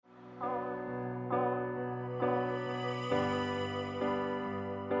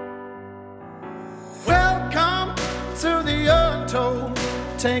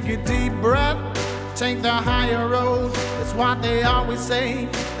take a deep breath, take the higher road. That's what they always say,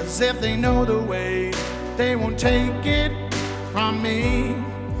 as if they know the way. They won't take it from me.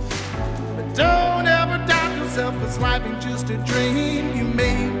 But don't ever doubt yourself, 'cause life ain't just a dream. You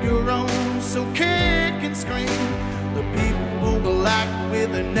make your own, so kick and scream. The people will act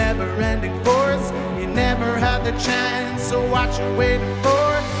with a never-ending force. You never had the chance, so what you waiting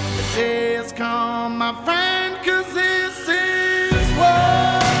for? The day has come, my friend, 'cause this is war.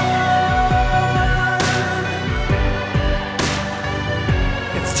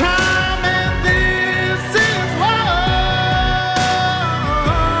 It's time and this is war.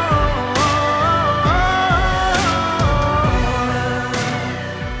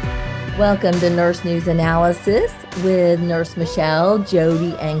 Welcome to Nurse News Analysis with Nurse Michele,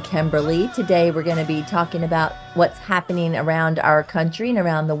 Jody, and Kimberly. Today we're going to be talking about what's happening around our country and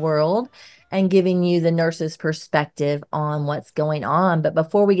around the world and giving you the nurse's perspective on what's going on. But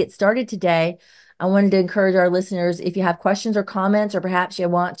before we get started today, I wanted to encourage our listeners, if you have questions or comments, or perhaps you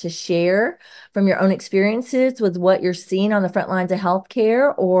want to share from your own experiences with what you're seeing on the front lines of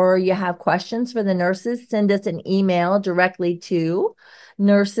healthcare, or you have questions for the nurses, send us an email directly to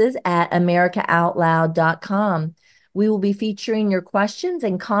nurses@americaoutloud.com. We will be featuring your questions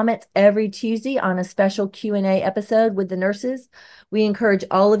and comments every Tuesday on a special Q&A episode with the nurses. We encourage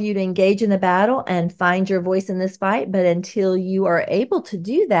all of you to engage in the battle and find your voice in this fight. But until you are able to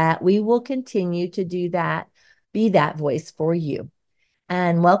do that, we will continue to do that, be that voice for you.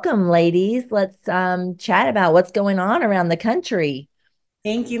 And welcome, ladies. Let's chat about what's going on around the country.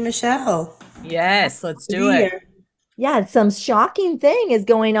 Thank you, Michele. Yes, let's do it. Yeah, some shocking thing is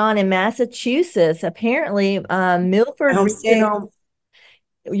going on in Massachusetts. Apparently, Milford Regional,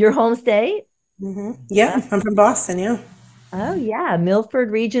 your home state? Mm-hmm. Yeah, I'm from Boston, yeah. Oh, yeah. Milford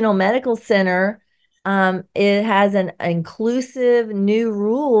Regional Medical Center. It has an inclusive new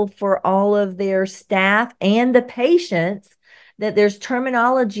rule for all of their staff and the patients, that there's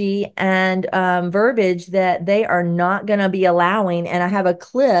terminology and verbiage that they are not going to be allowing. And I have a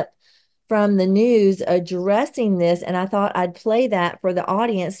clip from the news addressing this, and I thought I'd play that for the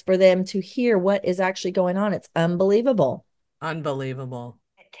audience for them to hear what is actually going on. It's unbelievable. Unbelievable.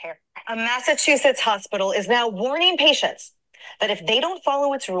 A Massachusetts hospital is now warning patients that if they don't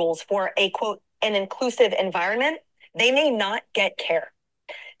follow its rules for a, quote, an inclusive environment, they may not get care.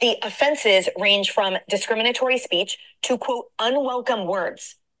 The offenses range from discriminatory speech to, quote, unwelcome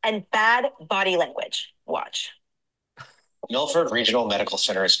words and bad body language. Watch. Milford Regional Medical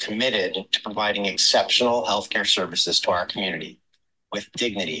Center is committed to providing exceptional healthcare services to our community with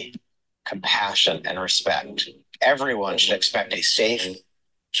dignity, compassion, and respect. Everyone should expect a safe,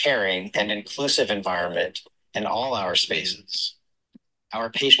 caring, and inclusive environment in all our spaces.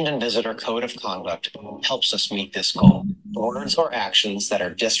 Our patient and visitor code of conduct helps us meet this goal. Words or actions that are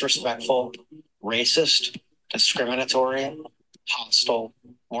disrespectful, racist, discriminatory, hostile,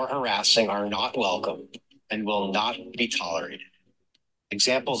 or harassing are not welcome and will not be tolerated.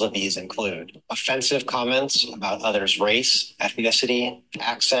 Examples of these include offensive comments about others' race, ethnicity,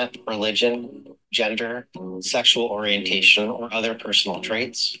 accent, religion, gender, sexual orientation, or other personal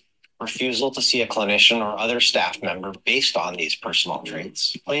traits, refusal to see a clinician or other staff member based on these personal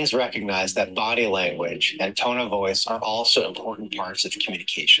traits. Please recognize that body language and tone of voice are also important parts of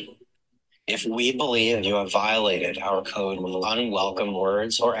communication. If we believe you have violated our code with unwelcome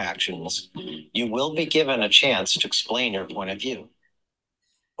words or actions, you will be given a chance to explain your point of view.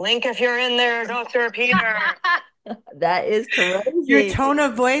 Blink if you're in there, Dr. Peter. That is crazy. Your tone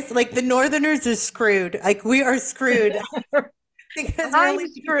of voice, like the Northerners are screwed. Like we are screwed. I'm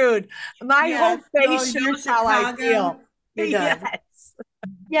screwed. My whole face shows how I feel. Yes.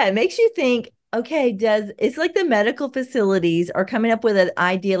 Yeah, it makes you think, okay, it's like the medical facilities are coming up with an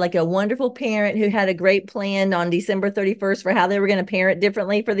idea, like a wonderful parent who had a great plan on December 31st for how they were going to parent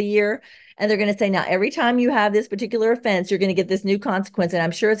differently for the year. And they're going to say, now, every time you have this particular offense, you're going to get this new consequence. And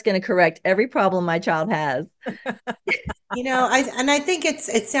I'm sure it's going to correct every problem my child has. I think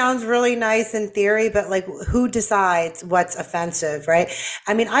it sounds really nice in theory, but like who decides what's offensive, right?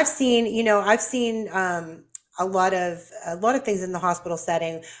 I mean, I've seen a lot of things in the hospital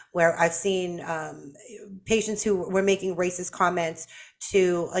setting where I've seen patients who were making racist comments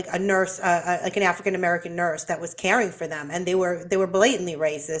to like a nurse, like an African American nurse that was caring for them, and they were blatantly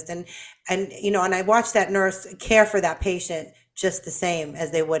racist, and I watched that nurse care for that patient just the same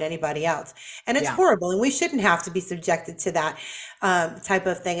as they would anybody else, and it's horrible, and we shouldn't have to be subjected to that type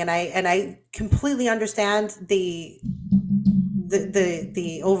of thing. And I completely understand the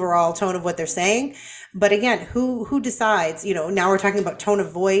overall tone of what they're saying. But again, who decides? Now we're talking about tone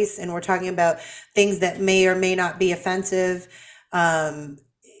of voice, and we're talking about things that may or may not be offensive.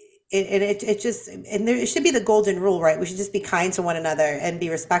 it should be the golden rule, right? We should just be kind to one another and be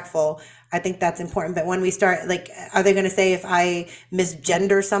respectful. I think that's important. But when we start, like, are they going to say if I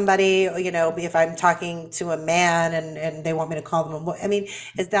misgender somebody, or, if I'm talking to a man and they want me to call them I mean,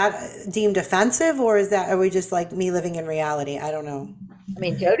 is that deemed offensive, or are we just like me living in reality? I don't know. I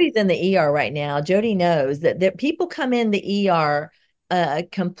mean, Jody's in the ER right now. Jody knows that people come in the ER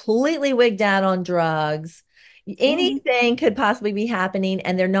completely wigged out on drugs. Anything could possibly be happening,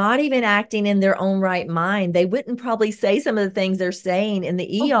 and they're not even acting in their own right mind. They wouldn't probably say some of the things they're saying in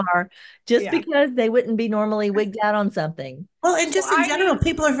the ER just because they wouldn't be normally wigged out on something. Well, and just in general,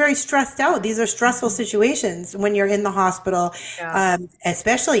 people are very stressed out. These are stressful situations when you're in the hospital,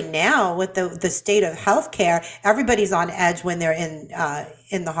 especially now with the state of healthcare. Everybody's on edge when they're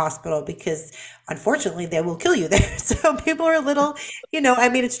in the hospital because, unfortunately, they will kill you there. So people are a little, I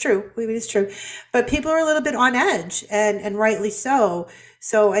mean, it's true. It's true, but people are a little bit on edge, and rightly so.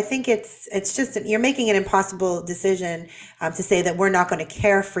 So I think it's just you're making an impossible decision to say that we're not going to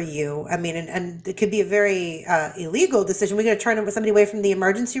care for you. I mean, and it could be a very illegal decision. We're going to turn somebody away from the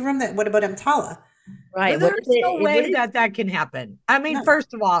emergency room. What about EMTALA? Right. Well, there's no way that can happen. I mean,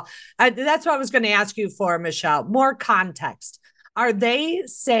 first of all, that's what I was going to ask you for, Michele. More context. Are they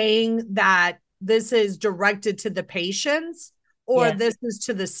saying that this is directed to the patients or this is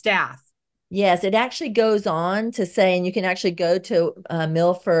to the staff? Yes, it actually goes on to say, and you can actually go to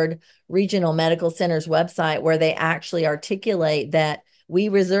Milford Regional Medical Center's website where they actually articulate that we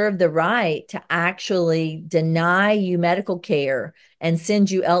reserve the right to actually deny you medical care and send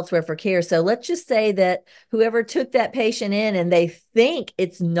you elsewhere for care. So let's just say that whoever took that patient in and they think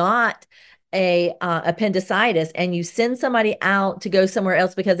it's not a appendicitis, and you send somebody out to go somewhere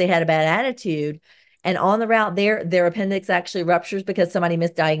else because they had a bad attitude, and on the route their appendix actually ruptures because somebody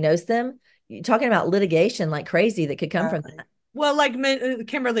misdiagnosed them. You're talking about litigation like crazy that could come from that. Well, like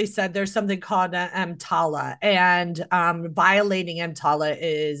Kimberly said, there's something called EMTALA, and violating EMTALA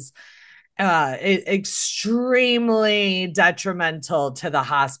is extremely detrimental to the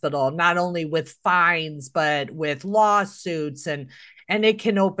hospital, not only with fines, but with lawsuits, and it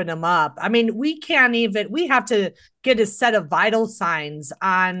can open them up. I mean, we have to get a set of vital signs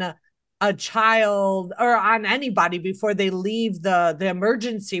on a child or on anybody before they leave the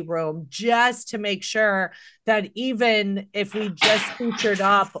emergency room, just to make sure that even if we just sutured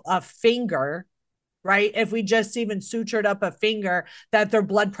up a finger, right? If we just even sutured up a finger, that their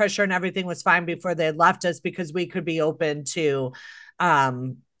blood pressure and everything was fine before they left us, because we could be open to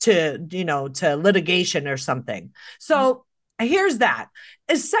litigation or something. So here's that.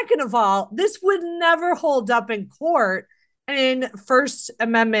 Second of all, this would never hold up in court in First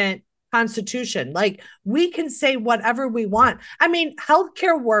Amendment Constitution. Like, we can say whatever we want. I mean,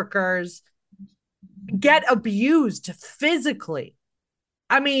 healthcare workers get abused physically.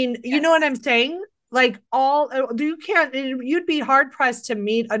 I mean, you know what I'm saying? Like, you'd be hard pressed to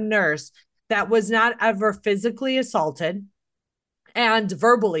meet a nurse that was not ever physically assaulted and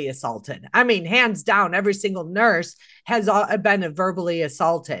verbally assaulted. I mean, hands down, every single nurse has been verbally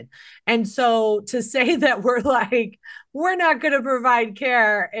assaulted. And so to say that we're not going to provide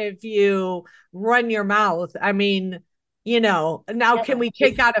care if you run your mouth. I mean, now can we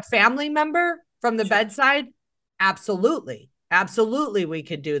take out a family member from the bedside? Absolutely. Absolutely, we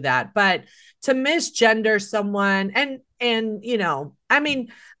could do that. But to misgender someone and I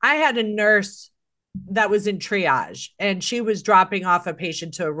mean, I had a nurse that was in triage, and she was dropping off a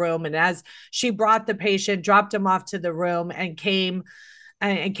patient to a room. And as she brought the patient, dropped him off to the room, and came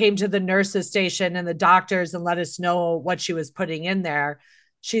to the nurse's station and the doctors and let us know what she was putting in there,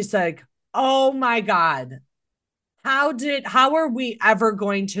 she's like, oh my God, how are we ever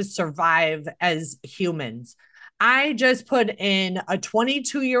going to survive as humans? I just put in a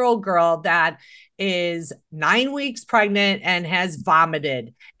 22-year-old girl that is 9 weeks pregnant and has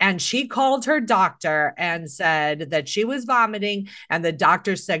vomited. And she called her doctor and said that she was vomiting. And the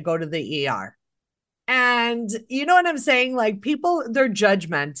doctor said, go to the ER. And you know what I'm saying? Like, people, they're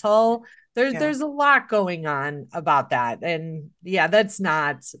judgmental. There's a lot going on about that. And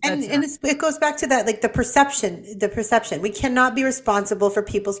it goes back to that, like the perception. We cannot be responsible for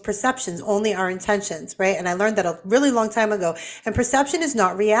people's perceptions, only our intentions, right? And I learned that a really long time ago. And perception is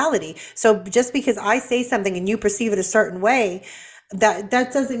not reality. So just because I say something and you perceive it a certain way, that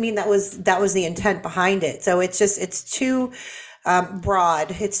doesn't mean that was the intent behind it. So it's too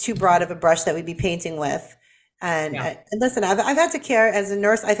broad. It's too broad of a brush that we'd be painting with. And, Yeah. and listen, I've had to care as a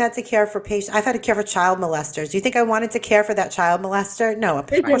nurse. I've had to care for patients. I've had to care for child molesters. Do you think I wanted to care for that child molester? No, of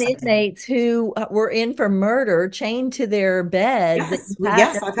There's been course I didn't. inmates who were in for murder, chained to their beds, that Yes, you have no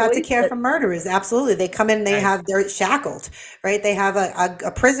yes, I've had to choice care but. for murderers. Absolutely. They come in, Right. they're shackled, right? They have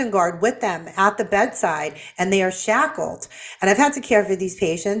a prison guard with them at the bedside and they are shackled. And I've had to care for these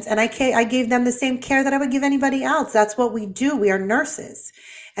patients and I gave them the same care that I would give anybody else. That's what we do. We are nurses.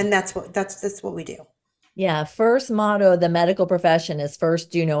 And that's what we do. Yeah, first motto of the medical profession is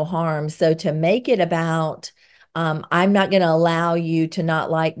first do no harm. So to make it about, I'm not going to allow you to not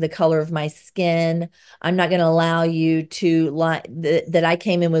like the color of my skin. I'm not going to allow you to like that I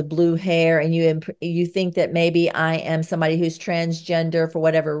came in with blue hair and you think that maybe I am somebody who's transgender for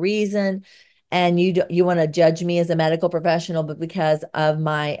whatever reason. And you want to judge me as a medical professional, but because of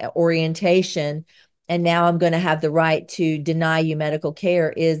my orientation, and now I'm going to have the right to deny you medical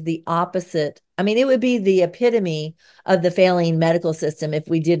care is the opposite. I mean, it would be the epitome of the failing medical system if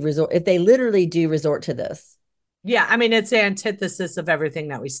if they literally do resort to this. Yeah. I mean, it's the antithesis of everything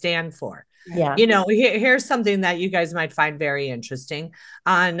that we stand for. Yeah. Here's something that you guys might find very interesting.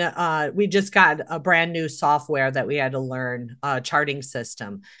 We just got a brand new software that we had to learn, charting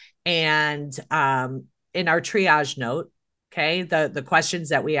system. And in our triage note, okay, the questions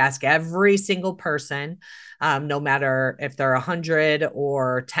that we ask every single person, no matter if they're 100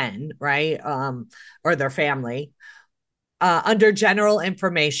 or 10, right? Or their family, under general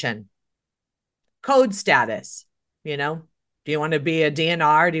information, code status, you know, do you want to be a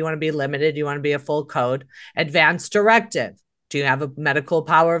DNR? Do you want to be limited? Do you want to be a full code? Advanced directive. Do you have a medical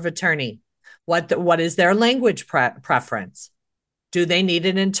power of attorney? What is their language preference? Do they need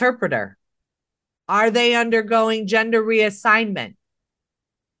an interpreter? Are they undergoing gender reassignment?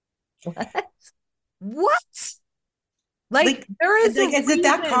 What? What? Like there is is it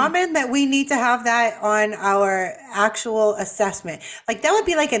that common that we need to have that on our actual assessment? Like that would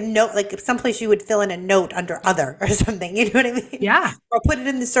be like a note, like someplace you would fill in a note under other or something. You know what I mean? Yeah. Or put it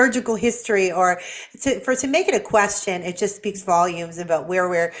in the surgical history, or to make it a question. It just speaks volumes about where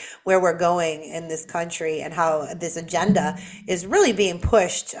we're going in this country and how this agenda is really being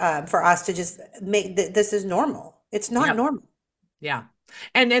pushed for us to just make this is normal. It's not Yep. normal. Yeah.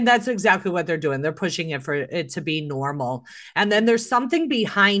 And that's exactly what they're doing. They're pushing it for it to be normal. And then there's something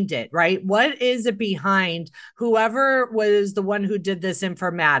behind it, right? What is it behind whoever was the one who did this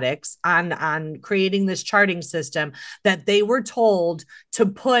informatics on creating this charting system that they were told to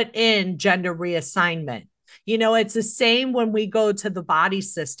put in gender reassignment? It's the same when we go to the body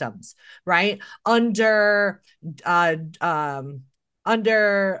systems, right? Under GI,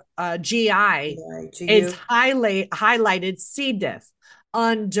 it's highlighted C. diff.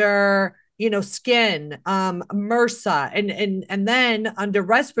 Under skin, MRSA, and then under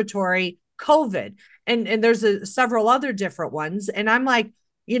respiratory, COVID, and there's several other different ones. And I'm like,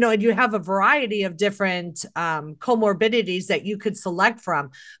 and you have a variety of different comorbidities that you could select from.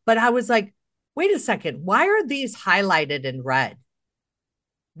 But I was like, wait a second, why are these highlighted in red?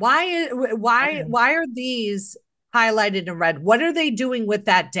 Why are these highlighted in red? What are they doing with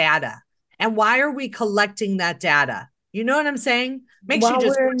that data? And why are we collecting that data? You know what I'm saying? Makes you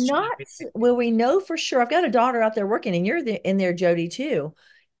just we're not, well, we know for sure. I've got a daughter out there working, and you're in there, Jody, too.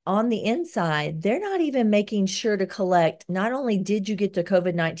 On the inside, they're not even making sure to collect. Not only did you get the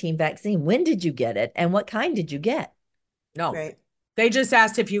COVID-19 vaccine, when did you get it, and what kind did you get? No, Right. They just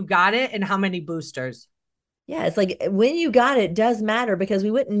asked if you got it and how many boosters. Yeah, it's like when you got it does matter, because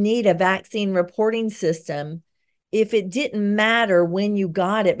we wouldn't need a vaccine reporting system if it didn't matter when you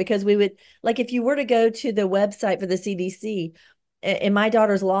got it, because we would, like, if you were to go to the website for the CDC, in my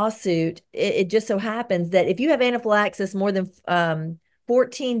daughter's lawsuit, it just so happens that if you have anaphylaxis more than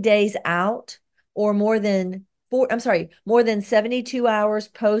 14 days out, or more than 72 hours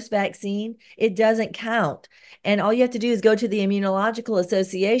post-vaccine, it doesn't count. And all you have to do is go to the Immunological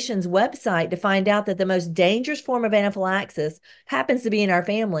Association's website to find out that the most dangerous form of anaphylaxis happens to be in our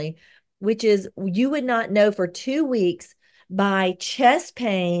family, which is you would not know for 2 weeks by chest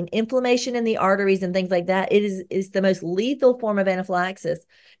pain, inflammation in the arteries, and things like that. It's the most lethal form of anaphylaxis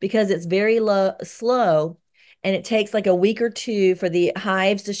because it's very slow, and it takes like a week or two for the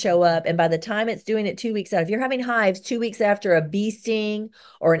hives to show up. And by the time it's doing it 2 weeks out, if you're having hives 2 weeks after a bee sting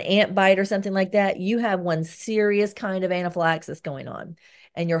or an ant bite or something like that, you have one serious kind of anaphylaxis going on,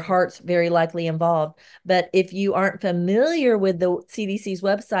 and your heart's very likely involved. But if you aren't familiar with the CDC's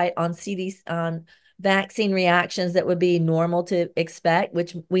website on vaccine reactions that would be normal to expect,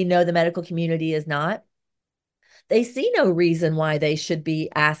 which we know the medical community is not, they see no reason why they should be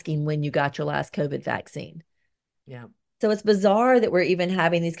asking when you got your last COVID vaccine. Yeah. So it's bizarre that we're even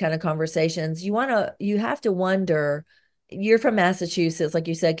having these kind of conversations. You have to wonder. You're from Massachusetts, like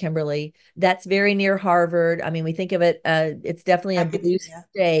you said, Kimberly. That's very near Harvard. I mean, we think of it, it's definitely a blue Academia.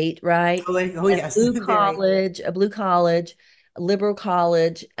 state, right? Oh And yes, very. a blue college, a liberal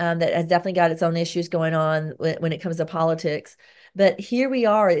college, that has definitely got its own issues going on when it comes to politics. But here we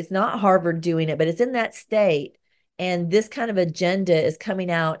are. It's not Harvard doing it, but it's in that state. And this kind of agenda is coming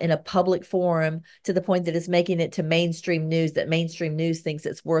out in a public forum to the point that it's making it to mainstream news, that mainstream news thinks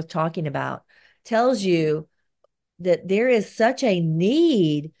it's worth talking about. Tells you that there is such a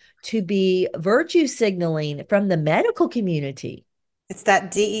need to be virtue signaling from the medical community. It's that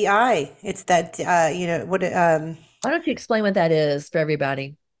DEI. It's that Why don't you explain what that is for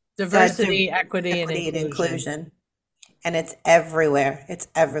everybody? Diversity, equity, and equity and inclusion. inclusion. And it's everywhere. It's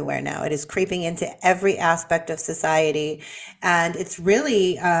everywhere now. It is creeping into every aspect of society. And it's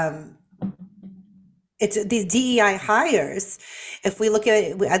really, it's these DEI hires. If we look at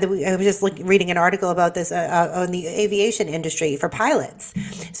it, I was just reading an article about this on the aviation industry for pilots.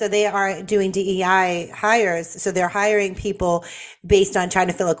 So they are doing DEI hires. So they're hiring people based on trying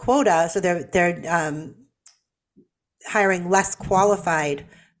to fill a quota. So they're hiring less qualified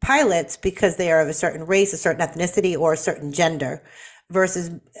pilots because they are of a certain race, a certain ethnicity, or a certain gender,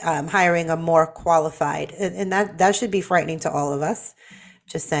 versus hiring a more qualified. And that should be frightening to all of us.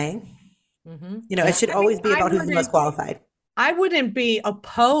 Just saying. It should always be about who's the most qualified. I wouldn't be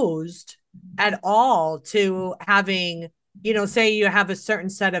opposed at all to having, say you have a certain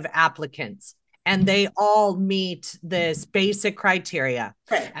set of applicants and they all meet this basic criteria.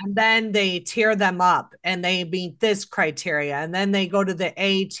 Right. And then they tier them up and they meet this criteria. And then they go to the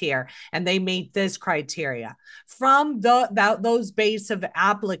A tier and they meet this criteria. From those base of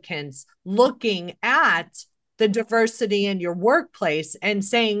applicants, looking at the diversity in your workplace and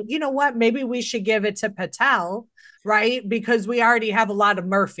saying, you know what, maybe we should give it to Patel, right? Because we already have a lot of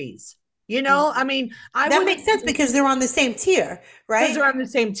Murphys. I mean, that makes sense because they're on the same tier, right? Because they're on the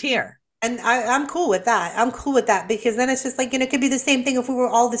same tier. And I'm cool with that. I'm cool with that because then it's just like, it could be the same thing if we were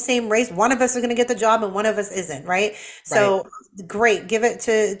all the same race. One of us is going to get the job and one of us isn't, right? So great, give it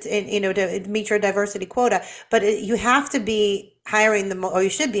to meet your diversity quota. But you have to be hiring or you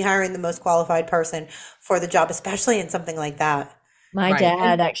should be hiring the most qualified person for the job, especially in something like that. My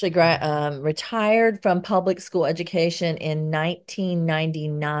dad actually retired from public school education in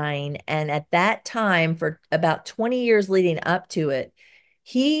 1999. And at that time, for about 20 years leading up to it,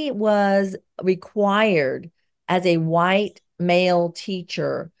 he was required as a white male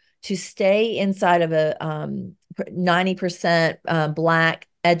teacher to stay inside of a 90% black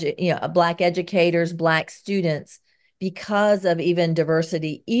educators, black students, because of even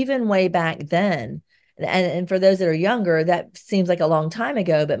diversity, even way back then. And for those that are younger, that seems like a long time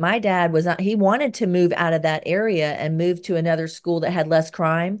ago, but my dad he wanted to move out of that area and move to another school that had less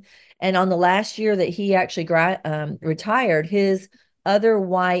crime. And on the last year that he actually retired, his other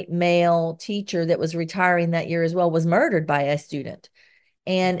white male teacher that was retiring that year as well was murdered by a student.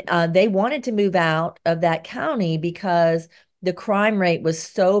 And they wanted to move out of that county because the crime rate was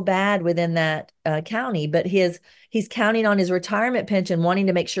so bad within that county. But he's counting on his retirement pension, wanting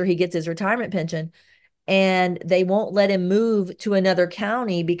to make sure he gets his retirement pension. And they won't let him move to another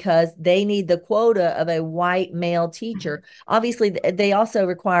county because they need the quota of a white male teacher. Obviously, they also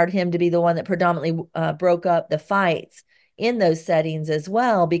required him to be the one that predominantly broke up the fights in those settings as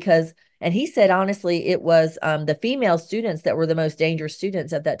well, and he said, honestly, it was the female students that were the most dangerous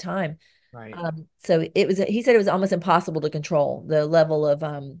students at that time. Right. So he said it was almost impossible to control the level of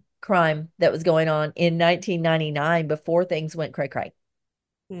crime that was going on in 1999 before things went cray-cray.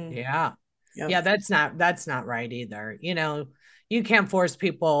 Yeah. Yeah, that's not right either. You can't force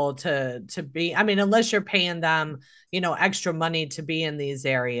people to be, I mean, unless you're paying them, extra money to be in these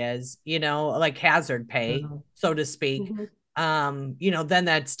areas, like hazard pay, so to speak. Then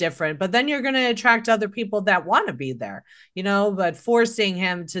that's different. But then you're going to attract other people that want to be there, but forcing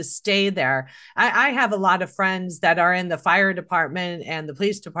him to stay there. I have a lot of friends that are in the fire department and the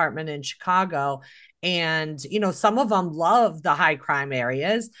police department in Chicago. And, some of them love the high crime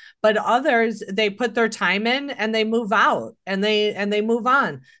areas, but others, they put their time in and they move out and they move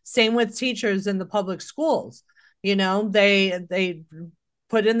on. Same with teachers in the public schools. They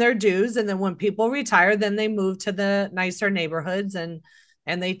put in their dues. And then when people retire, then they move to the nicer neighborhoods and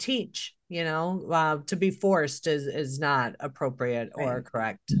they teach. To be forced is not appropriate or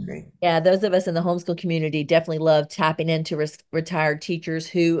correct. Yeah, those of us in the homeschool community definitely love tapping into retired teachers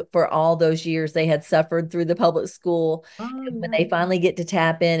who, for all those years, they had suffered through the public school. And when they finally get to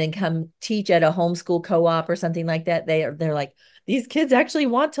tap in and come teach at a homeschool co-op or something like that, they're like, these kids actually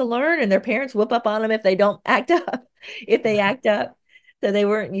want to learn, and their parents whoop up on them if they don't act up. if they act up. So they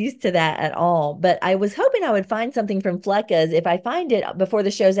weren't used to that at all. But I was hoping I would find something from Flecka's. If I find it before the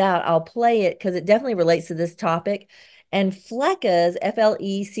show's out, I'll play it because it definitely relates to this topic. And Flecka's,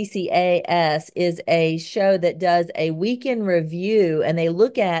 Fleccas, is a show that does a weekend review and they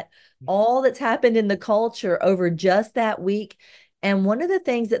look at all that's happened in the culture over just that week. And one of the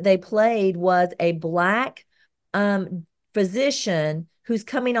things that they played was a Black physician who's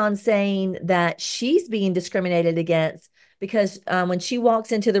coming on saying that she's being discriminated against because when she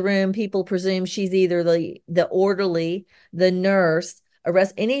walks into the room, people presume she's either the orderly, the nurse,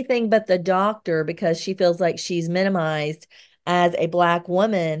 arrest anything but the doctor because she feels like she's minimized as a Black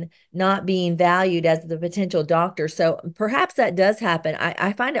woman, not being valued as the potential doctor. So perhaps that does happen.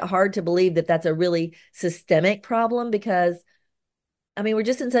 I find it hard to believe that that's a really systemic problem because I mean, we're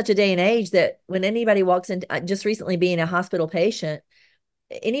just in such a day and age that when anybody walks in, just recently being a hospital patient,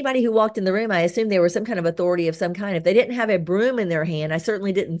 anybody who walked in the room, I assumed they were some kind of authority of some kind. If they didn't have a broom in their hand, I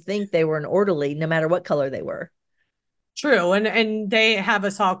certainly didn't think they were an orderly, no matter what color they were. True. And they have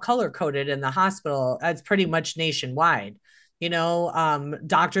us all color coded in the hospital. It's pretty much nationwide.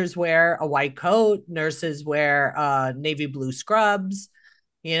 Doctors wear a white coat, nurses wear navy blue scrubs,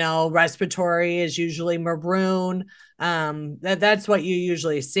 respiratory is usually maroon. That's what you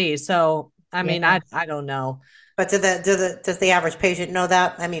usually see. So I mean, I don't know. But does the average patient know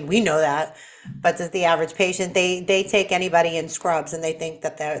that? I mean, we know that, but does the average patient they take anybody in scrubs and they think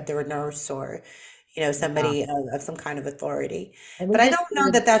that they're a nurse or somebody of some kind of authority. But I don't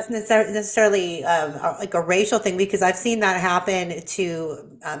know that that's necessarily like a racial thing because I've seen that happen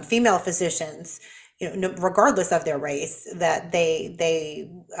to female physicians, regardless of their race, that they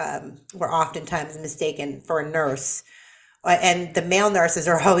were oftentimes mistaken for a nurse. And the male nurses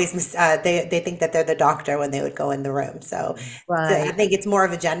are always they think that they're the doctor when they would go in the room. So I think it's more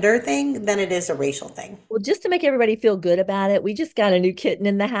of a gender thing than it is a racial thing. Well, just to make everybody feel good about it, we just got a new kitten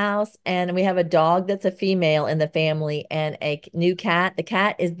in the house and we have a dog that's a female in the family and a new cat. The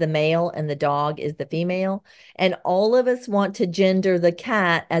cat is the male and the dog is the female. And all of us want to gender the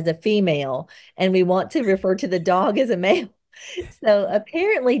cat as a female and we want to refer to the dog as a male. So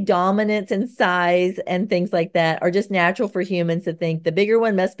apparently dominance and size and things like that are just natural for humans to think the bigger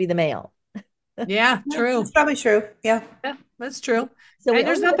one must be the male. Yeah, true. It's probably true. Yeah, that's true. So and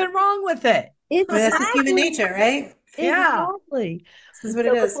there's nothing wrong with it. That's just human nature, right? Exactly. This is what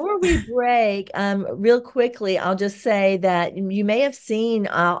it is. Before we break, real quickly, I'll just say that you may have seen,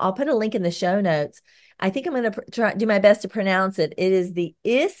 I'll put a link in the show notes. I think I'm going to try do my best to pronounce it. It is the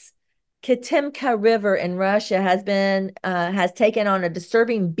IskiTimka River in Russia has taken on a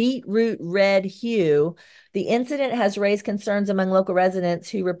disturbing beetroot red hue. The incident has raised concerns among local residents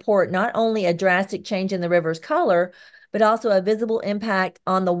who report not only a drastic change in the river's color, but also a visible impact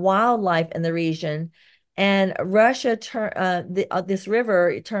on the wildlife in the region. And Russia this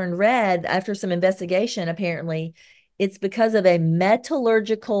river turned red after some investigation. Apparently, it's because of a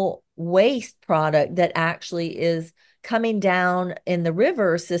metallurgical waste product that actually is coming down in the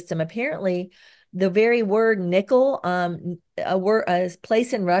river system. Apparently, the very word nickel, a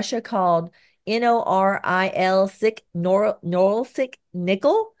place in Russia called Norilsk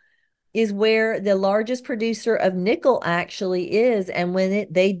nickel is where the largest producer of nickel actually is. And when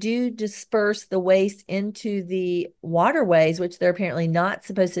they do disperse the waste into the waterways, which they're apparently not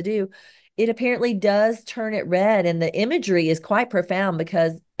supposed to do, it apparently does turn it red. And the imagery is quite profound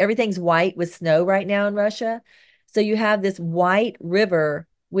because everything's white with snow right now in Russia. So you have this white river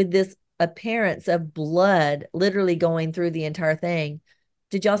with this appearance of blood literally going through the entire thing.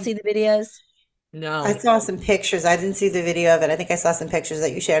 Did y'all see the videos? No. I saw some pictures. I didn't see the video of it. I think I saw some pictures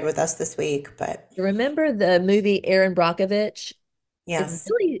that you shared with us this week, but remember the movie Erin Brockovich? yes.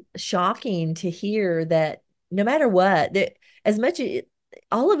 It's really shocking to hear that no matter what, that as much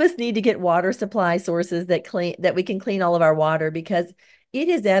all of us need to get water supply sources that we can clean all of our water because it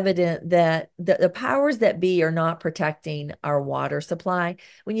is evident that the powers that be are not protecting our water supply.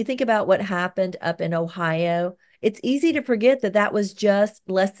 When you think about what happened up in Ohio, it's easy to forget that that was just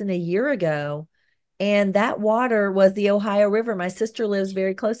less than a year ago. And that water was the Ohio River. My sister lives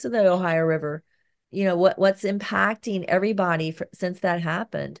very close to the Ohio River. You know, what's impacting everybody since that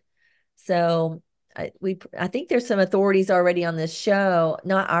happened. So I think there's some authorities already on this show,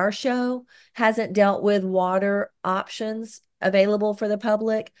 not our show, hasn't dealt with water options available for the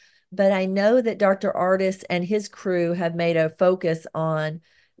public. But I know that Dr. Artis and his crew have made a focus on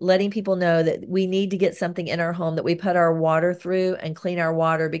letting people know that we need to get something in our home that we put our water through and clean our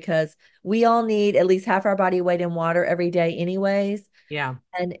water because we all need at least half our body weight in water every day anyways. Yeah.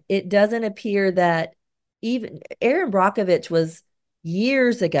 And it doesn't appear that even Erin Brockovich was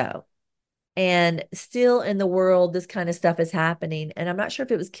years ago. And still in the world, this kind of stuff is happening. And I'm not sure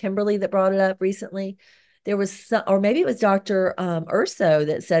if it was Kimberly that brought it up recently. There was some, or maybe it was Dr. Urso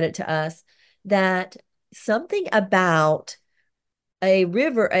that said it to us, that something about a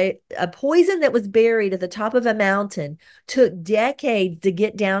river, a poison that was buried at the top of a mountain took decades to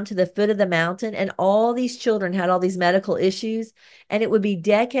get down to the foot of the mountain. And all these children had all these medical issues. And it would be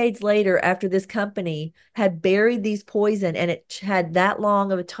decades later after this company had buried these poison, and it had that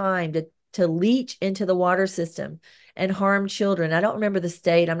long of a time to leach into the water system and harm children. I don't remember the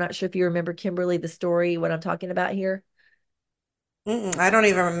state. I'm not sure if you remember, Kimberly, the story, what I'm talking about here. I don't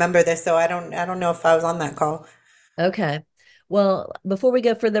even remember this, so I don't know if I was on that call. Okay. Well, before we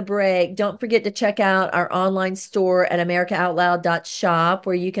go for the break, don't forget to check out our online store at americaoutloud.shop,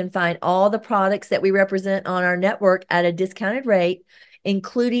 where you can find all the products that we represent on our network at a discounted rate,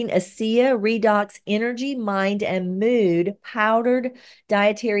 including ASEA Redox Energy, Mind, and Mood powdered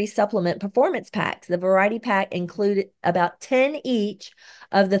dietary supplement performance packs. The variety pack included about 10 each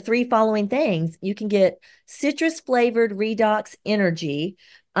of the three following things. You can get citrus flavored Redox Energy,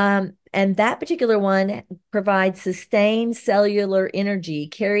 and that particular one provides sustained cellular energy.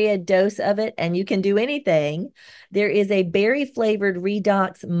 Carry a dose of it and you can do anything. There is a berry flavored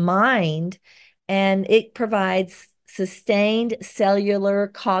Redox Mind, and it provides sustained cellular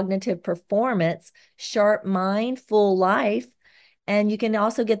cognitive performance, sharp mind, full life. And you can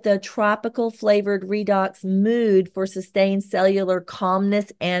also get the tropical flavored Redox Mood for sustained cellular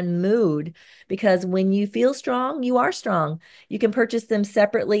calmness and mood, because when you feel strong, you are strong. You can purchase them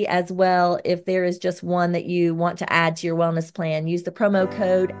separately as well if there is just one that you want to add to your wellness plan. Use the promo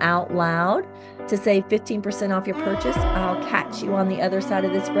code OUTLOUD to save 15% off your purchase. I'll catch you on the other side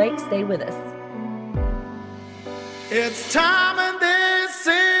of this break. Stay with us. It's time and this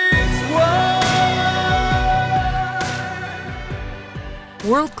is what.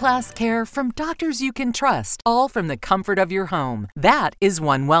 World-class care from doctors you can trust, all from the comfort of your home. That is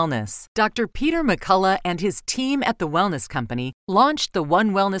One Wellness. Dr. Peter McCullough and his team at The Wellness Company launched the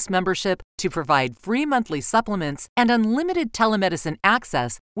One Wellness membership to provide free monthly supplements and unlimited telemedicine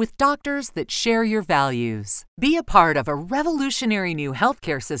access with doctors that share your values. Be a part of a revolutionary new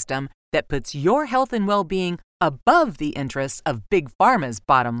healthcare system that puts your health and well-being above the interests of Big Pharma's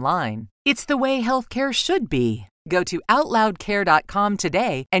bottom line. It's the way healthcare should be. Go to OutLoudCare.com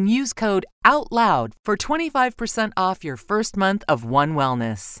today and use code OUTLOUD for 25% off your first month of One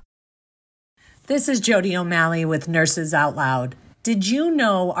Wellness. This is Jody O'Malley with Nurses Out Loud. Did you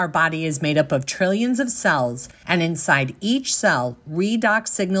know our body is made up of trillions of cells, and inside each cell, redox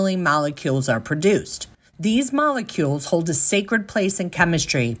signaling molecules are produced? These molecules hold a sacred place in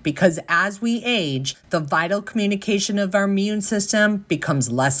chemistry because as we age, the vital communication of our immune system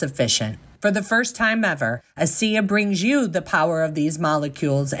becomes less efficient. For the first time ever, ASEA brings you the power of these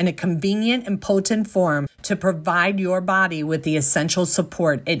molecules in a convenient and potent form to provide your body with the essential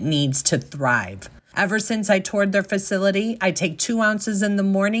support it needs to thrive. Ever since I toured their facility, I take 2 ounces in the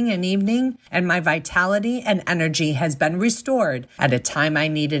morning and evening, and my vitality and energy has been restored at a time I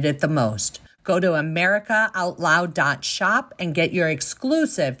needed it the most. Go to americaoutloud.shop and get your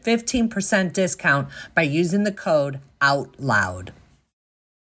exclusive 15% discount by using the code OUTLOUD.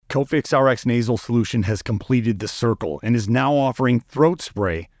 Cofix RX nasal solution has completed the circle and is now offering throat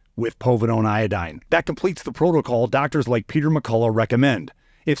spray with povidone iodine. That completes the protocol doctors like Peter McCullough recommend.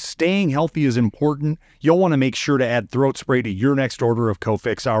 If staying healthy is important, you'll want to make sure to add throat spray to your next order of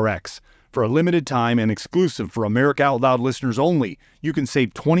Cofix RX. For a limited time and exclusive for America Out Loud listeners only, you can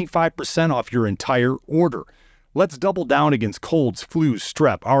save 25% off your entire order. Let's double down against colds, flus,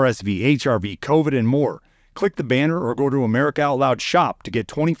 strep, RSV, HRV, COVID, and more. Click the banner or go to America Out Loud shop to get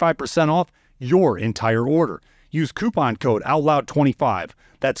 25% off your entire order. Use coupon code OUTLOUD25.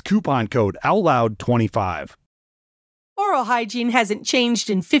 That's coupon code OUTLOUD25. Oral hygiene hasn't changed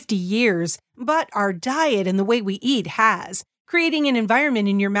in 50 years, but our diet and the way we eat has, creating an environment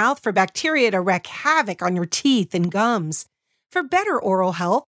in your mouth for bacteria to wreak havoc on your teeth and gums. For better oral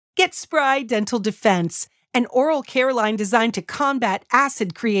health, get Spry Dental Defense, an oral care line designed to combat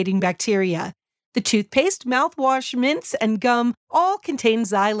acid-creating bacteria. The toothpaste, mouthwash, mints, and gum all contain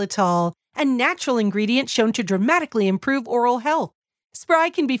xylitol, a natural ingredient shown to dramatically improve oral health. Spry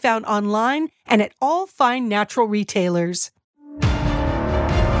can be found online and at all fine natural retailers.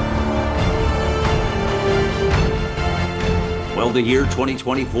 Well, the year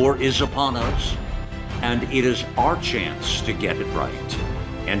 2024 is upon us, and it is our chance to get it right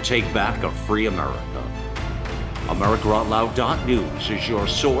and take back a free America. AmericaOutloud.news is your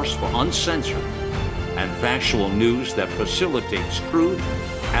source for uncensored and factual news that facilitates truth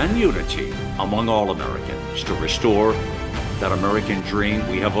and unity among all Americans to restore that American dream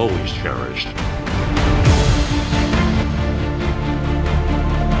we have always cherished.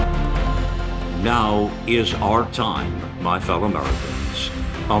 Now is our time, my fellow Americans.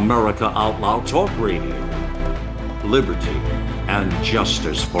 America Out Loud Talk Radio. Liberty and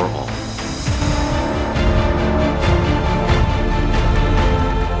justice for all.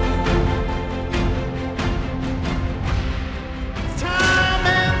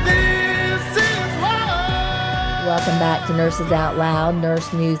 Welcome back to Nurses Out Loud,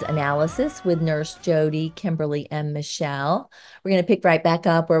 Nurse News Analysis with Nurse Jody, Kimberly, and Michelle. We're going to pick right back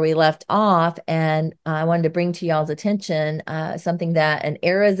up where we left off, and I wanted to bring to y'all's attention something that an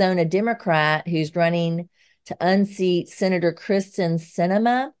Arizona Democrat who's running to unseat Senator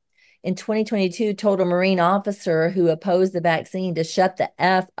Sinema in 2022 told a Marine officer who opposed the vaccine to shut the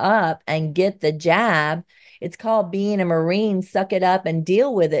F up and get the jab. It's called being a Marine. Suck it up and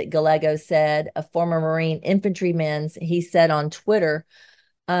deal with it, Gallego said, a former Marine infantryman. He said on Twitter.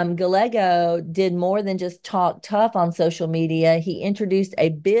 Gallego did more than just talk tough on social media. He introduced a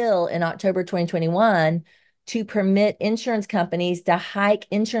bill in October 2021 to permit insurance companies to hike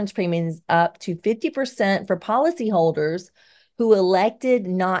insurance premiums up to 50% for policyholders who elected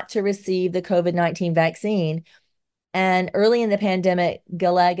not to receive the COVID-19 vaccine. And early in the pandemic,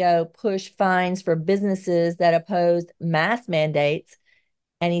 Gallego pushed fines for businesses that opposed mask mandates.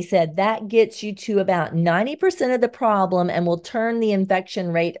 And he said that gets you to about 90% of the problem and will turn the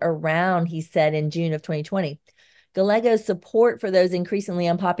infection rate around, he said in June of 2020. Gallego's support for those increasingly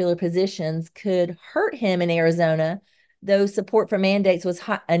unpopular positions could hurt him in Arizona, though support for mandates was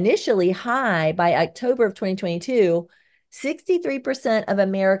initially high. By October of 2022. 63% of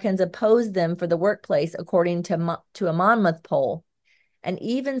Americans opposed them for the workplace, according to a Monmouth poll. And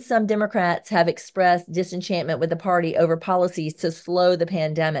even some Democrats have expressed disenchantment with the party over policies to slow the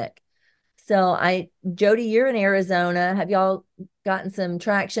pandemic. So Jody, you're in Arizona. Have y'all gotten some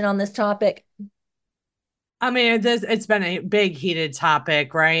traction on this topic? I mean, it's been a big heated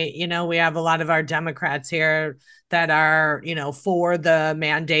topic, right? You know, we have a lot of our Democrats here that are, you know, for the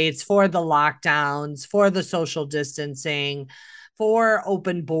mandates, for the lockdowns, for the social distancing, for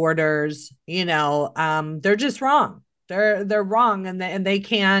open borders. You know, they're just wrong. They're wrong, and they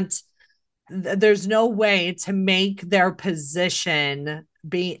can't. There's no way to make their position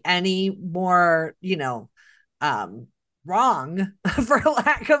be any more, you know, wrong, for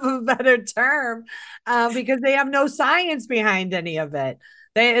lack of a better term, because they have no science behind any of it.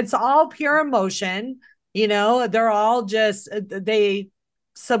 It's all pure emotion. You know, they're all just, they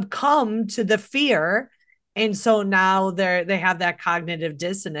succumb to the fear. And so now they have that cognitive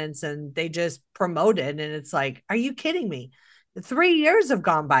dissonance and they just promote it. And it's like, are you kidding me? 3 years have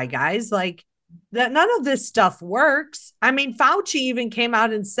gone by, guys. Like, that none of this stuff works. I mean, Fauci even came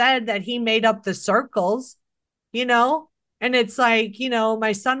out and said that he made up the circles, you know. And it's like, you know,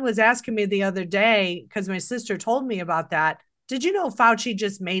 my son was asking me the other day, because my sister told me about that. Did you know Fauci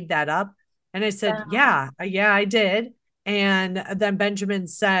just made that up? And I said, yeah, I did. And then Benjamin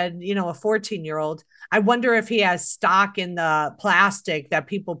said, you know, a 14-year-old, I wonder if he has stock in the plastic that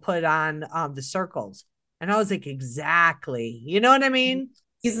people put on the circles. And I was like, exactly. You know what I mean?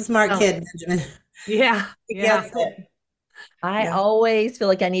 He's a smart kid, Benjamin. Yeah. Yeah. I always feel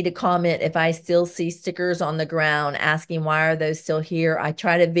like I need to comment if I still see stickers on the ground asking why are those still here. I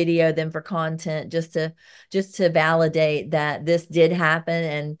try to video them for content just to validate that this did happen.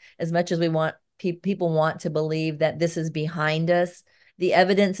 And as much as we want people want to believe that this is behind us, the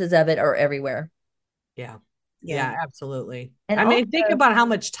evidences of it are everywhere. Yeah, absolutely. And I mean, also, think about how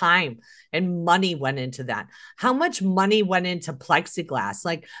much time and money went into that. How much money went into plexiglass?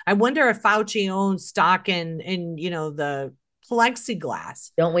 Like, I wonder if Fauci owns stock in you know, the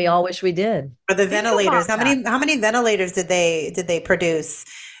plexiglass. Don't we all wish we did? Or the ventilators. How many ventilators did they produce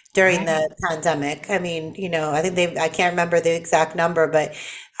during the pandemic? I mean, you know, I think I can't remember the exact number, but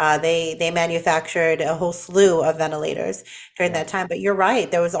they manufactured a whole slew of ventilators during that time. But you're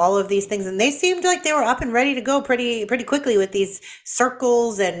right, there was all of these things, and they seemed like they were up and ready to go pretty quickly with these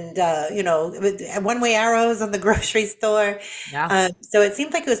circles and you know, one-way arrows on the grocery store. So it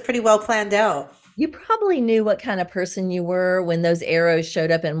seemed like it was pretty well planned out. You probably knew what kind of person you were when those arrows showed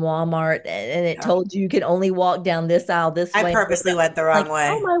up in Walmart and it told you could only walk down this aisle this way. I purposely went the wrong way.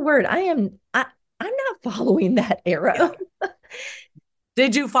 Oh my word, I'm not following that arrow.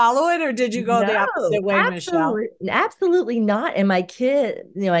 Did you follow it, or did you go the opposite way, Michelle? Absolutely not. And my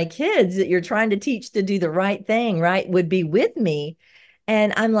kids that you're trying to teach to do the right thing, right, would be with me.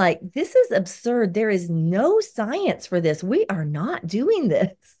 And I'm like, this is absurd. There is no science for this. We are not doing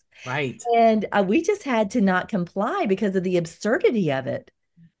this. Right. And we just had to not comply because of the absurdity of it.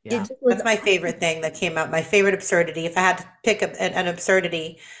 It Yeah. just was That's my favorite thing that came out. My favorite absurdity. If I had to pick an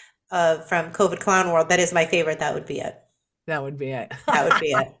absurdity from COVID Clown World, that is my favorite. That would be it. That would be it. That would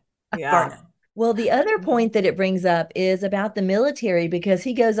be it. Yeah. Bar none. Well, the other point that it brings up is about the military because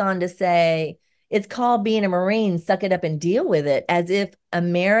he goes on to say it's called being a Marine, suck it up and deal with it, as if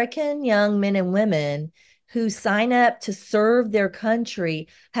American young men and women who sign up to serve their country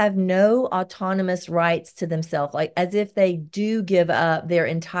have no autonomous rights to themselves, like as if they do give up their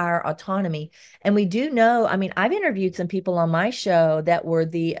entire autonomy. And we do know, I mean, I've interviewed some people on my show that were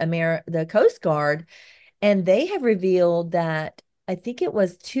the Coast Guard, and they have revealed that I think it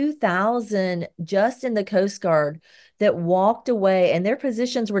was 2,000 just in the Coast Guard that walked away, and their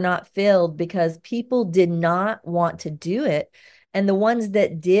positions were not filled because people did not want to do it. And the ones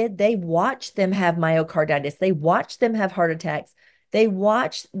that did, they watched them have myocarditis. They watched them have heart attacks. They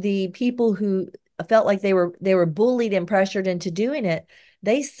watched the people who felt like they were bullied and pressured into doing it.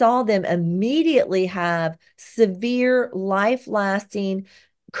 They saw them immediately have severe, life-lasting,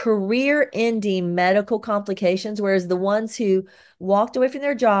 career-ending medical complications, whereas the ones who walked away from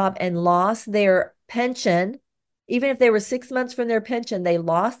their job and lost their pension, even if they were 6 months from their pension, they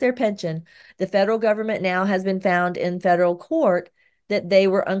lost their pension. The federal government now has been found in federal court that they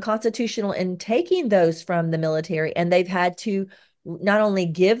were unconstitutional in taking those from the military, and they've had to not only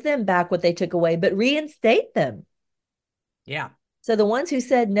give them back what they took away, but reinstate them. Yeah. So the ones who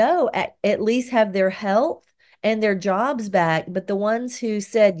said no at least have their health and their jobs back, but the ones who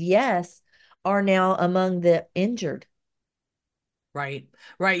said yes are now among the injured. Right.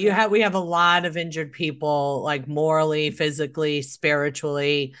 We have a lot of injured people, like morally, physically,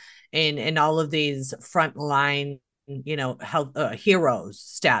 spiritually, in all of these frontline, health heroes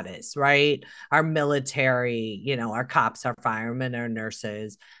status, right? Our military, our cops, our firemen, our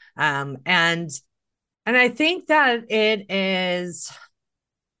nurses. And I think that it is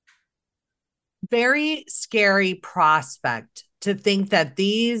very scary prospect to think that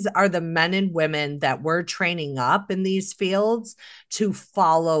these are the men and women that we're training up in these fields to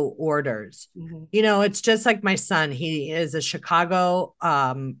follow orders. Mm-hmm. It's just like my son. He is a Chicago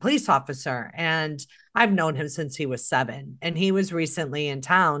police officer, and I've known him since he was 7, and he was recently in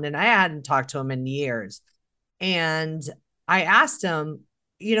town, and I hadn't talked to him in years. And I asked him,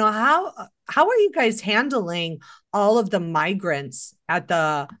 how are you guys handling all of the migrants at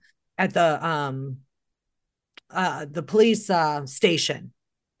the police station?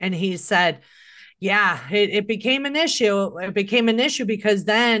 And he said, yeah, it became an issue. It became an issue because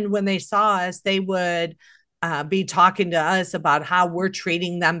then when they saw us, they would be talking to us about how we're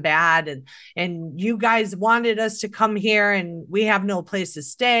treating them bad. And you guys wanted us to come here and we have no place to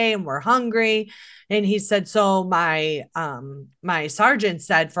stay and we're hungry. And he said, so my sergeant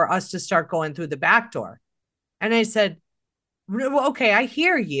said for us to start going through the back door. And I said, okay, I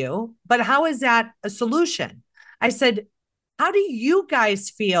hear you, but how is that a solution? I said, how do you guys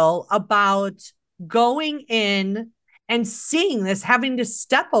feel about going in and seeing this, having to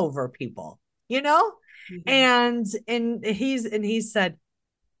step over people, Mm-hmm. And he said,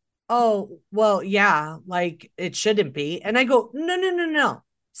 oh, well, yeah, like it shouldn't be. And I go, no.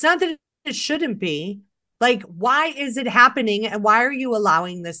 It's not that it shouldn't be. Like, why is it happening? And why are you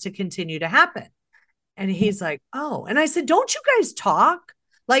allowing this to continue to happen? And he's like, oh, and I said, don't you guys talk?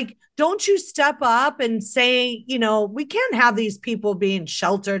 Like, don't you step up and say, we can't have these people being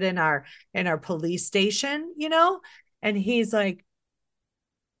sheltered in our police station, And he's like,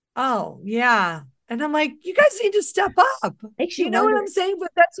 oh, yeah. And I'm like, you guys need to step up. You know what I'm saying?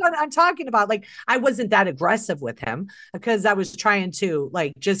 But that's what I'm talking about. Like, I wasn't that aggressive with him because I was trying to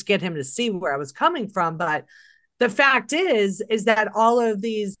like just get him to see where I was coming from. But the fact is that all of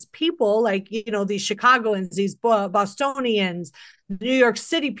these people, like, these Chicagoans, these Bostonians, New York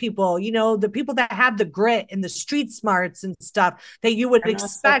City people, the people that have the grit and the street smarts and stuff that you would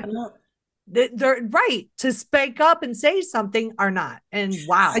expect, they're right to speak up and say something are not. And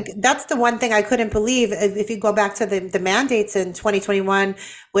wow. That's the one thing I couldn't believe. If you go back to the mandates in 2021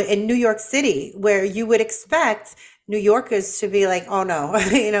 in New York City, where you would expect New Yorkers to be like, oh no,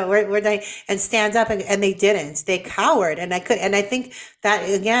 we're dying, and stand up, and they didn't. They cowered, and I think that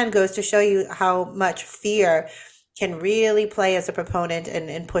again goes to show you how much fear can really play as a proponent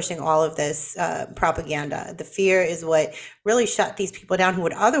in pushing all of this propaganda. The fear is what really shut these people down who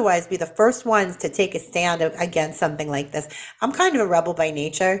would otherwise be the first ones to take a stand against something like this. I'm kind of a rebel by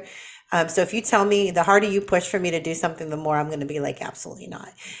nature. So if you tell me, the harder you push for me to do something, the more I'm going to be like, absolutely not.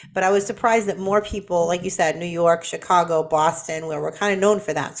 But I was surprised that more people, like you said, New York, Chicago, Boston, where we're kind of known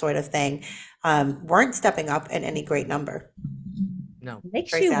for that sort of thing, weren't stepping up in any great number. No.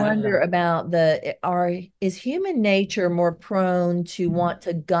 Makes Very you sad. wonder about is human nature more prone to want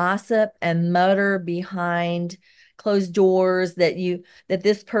to gossip and mutter behind closed doors that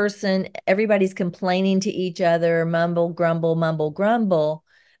this person, everybody's complaining to each other, mumble grumble,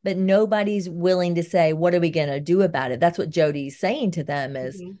 but nobody's willing to say, what are we going to do about it? That's what Jody's saying to them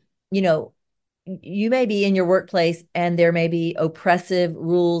is, you know, you may be in your workplace and there may be oppressive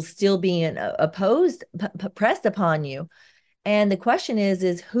rules still being pressed upon you. And the question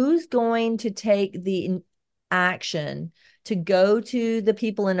is who's going to take the action to go to the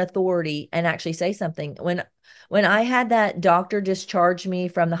people in authority and actually say something? When I had that doctor discharge me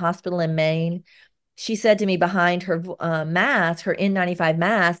from the hospital in Maine, she said to me behind her mask, her N95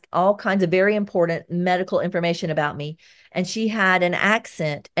 mask, all kinds of very important medical information about me. And she had an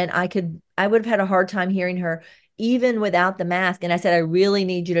accent, and I would have had a hard time hearing her even without the mask. And I said, I really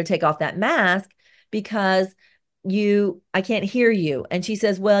need you to take off that mask because I can't hear you. And she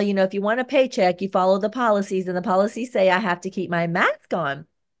says, well, if you want a paycheck, you follow the policies, and the policies say I have to keep my mask on.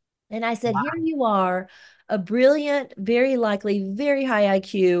 And I said, here you are, a brilliant, very likely, very high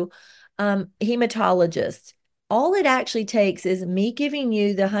IQ hematologist. All it actually takes is me giving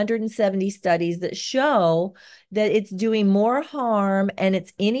you the 170 studies that show that it's doing more harm and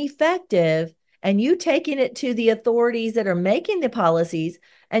it's ineffective, and you taking it to the authorities that are making the policies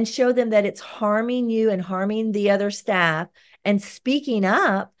and show them that it's harming you and harming the other staff and speaking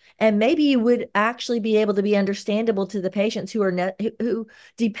up. And maybe you would actually be able to be understandable to the patients who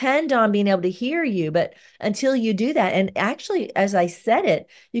depend on being able to hear you. But until you do that, and actually, as I said it,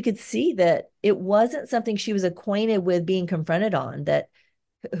 you could see that it wasn't something she was acquainted with being confronted on. That,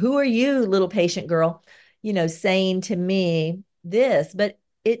 who are you, little patient girl, saying to me this? But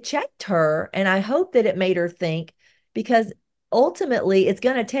it checked her, and I hope that it made her think, because ultimately it's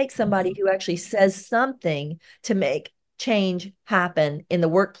going to take somebody who actually says something to make change happen in the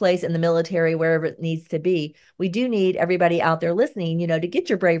workplace, in the military, wherever it needs to be. We do need everybody out there listening, to get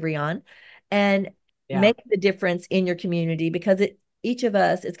your bravery on and make the difference in your community, because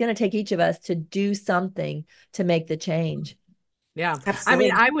it's going to take each of us to do something to make the change. Yeah. Absolutely. I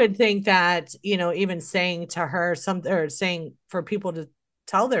mean, I would think that, even saying to her something, or saying for people to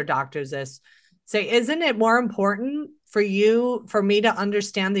tell their doctors this, say, isn't it more important for me to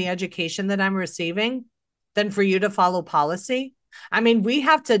understand the education that I'm receiving than for you to follow policy? I mean, we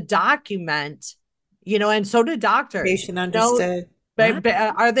have to document, and so do doctors. Patient understood. But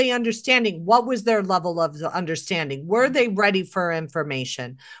are they understanding? What was their level of understanding? Were they ready for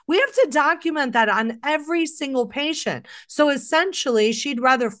information? We have to document that on every single patient. So essentially, she'd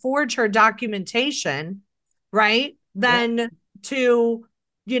rather forge her documentation, right, than to,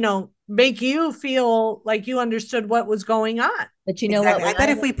 make you feel like you understood what was going on. But you know what? I bet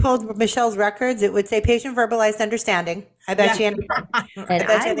if we pulled Michelle's records, it would say patient verbalized understanding. I bet you. And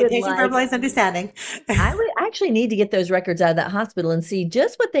I would patient verbalized understanding. I would actually need to get those records out of that hospital and see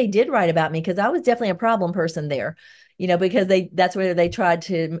just what they did write about me, because I was definitely a problem person there, because that's where they tried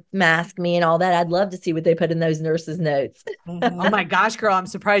to mask me and all that. I'd love to see what they put in those nurses' notes. Oh my gosh, girl, I'm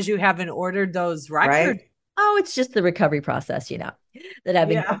surprised you haven't ordered those records. Right? Oh, it's just the recovery process, that I've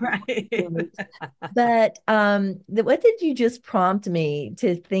been. Right. But what did you just prompt me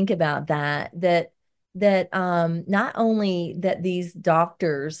to think about that not only that these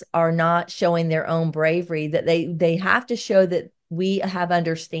doctors are not showing their own bravery, that they have to show that we have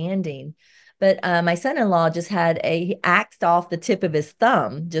understanding. But my son-in-law just had he axed off the tip of his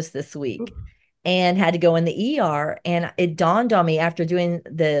thumb just this week and had to go in the ER. And it dawned on me after doing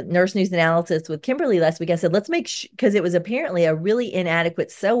the nurse news analysis with Kimberly last week. I said, let's make sure, because it was apparently a really inadequate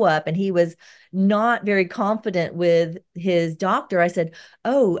sew up, and he was not very confident with his doctor. I said,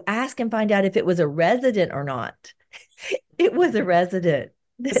 oh, ask and find out if it was a resident or not. It was a resident.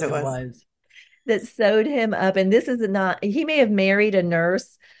 Yes, it was. That sewed him up. And this is he may have married a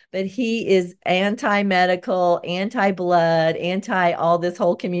nurse, but he is anti-medical, anti-blood, anti all this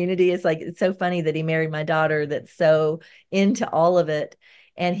whole community. It's so funny that he married my daughter that's so into all of it.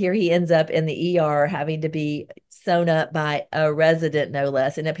 And here he ends up in the ER having to be sewn up by a resident, no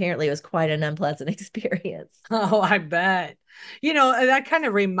less. And apparently it was quite an unpleasant experience. Oh, I bet. That kind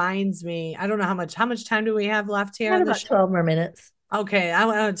of reminds me, I don't know how much time do we have left here? About 12 more minutes. Okay, I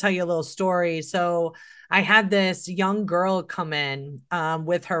want to tell you a little story. So I had this young girl come in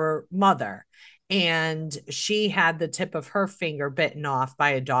with her mother, and she had the tip of her finger bitten off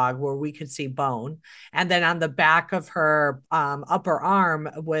by a dog where we could see bone. And then on the back of her upper arm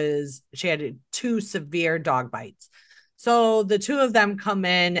she had 2 severe dog bites. So the 2 of them come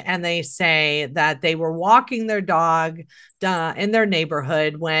in and they say that they were walking their dog in their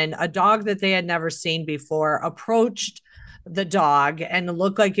neighborhood when a dog that they had never seen before approached the dog and it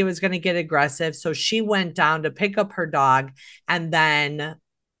looked like it was going to get aggressive. So she went down to pick up her dog, and then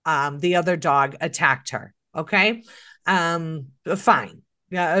the other dog attacked her. Okay. Fine.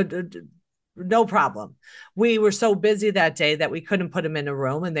 Yeah. No problem. We were so busy that day that we couldn't put them in a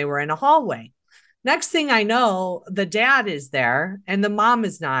room, and they were in a hallway. Next thing I know, the dad is there and the mom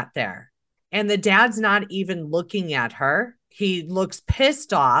is not there. And the dad's not even looking at her. He looks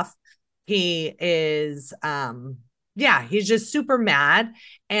pissed off. He is, he's just super mad,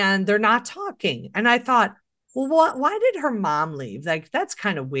 and they're not talking. And I thought, well, why did her mom leave? Like, that's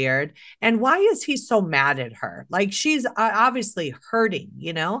kind of weird. And why is he so mad at her? Like, she's obviously hurting,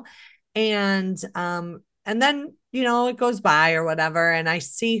 and then, it goes by or whatever. And I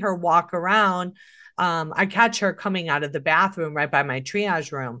see her walk around. I catch her coming out of the bathroom right by my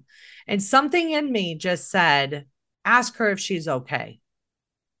triage room. And something in me just said, ask her if she's okay.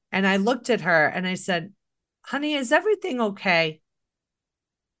 And I looked at her and I said, honey, is everything okay?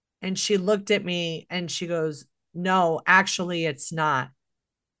 And she looked at me and she goes, no, actually, it's not.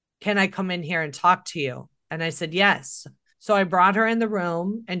 Can I come in here and talk to you? And I said, yes. So I brought her in the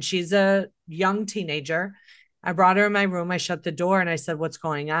room, and she's a young teenager. I brought her in my room. I shut the door and I said, what's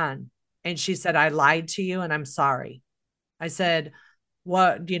going on? And she said, I lied to you and I'm sorry. I said,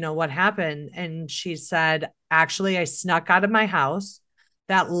 what happened? And she said, actually, I snuck out of my house.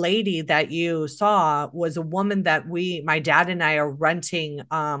 That lady that you saw was a woman that my dad and I are renting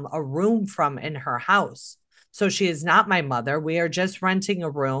a room from in her house. So she is not my mother. We are just renting a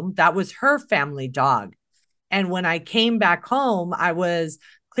room. That was her family dog. And when I came back home, I was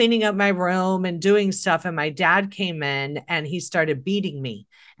cleaning up my room and doing stuff. And my dad came in and he started beating me.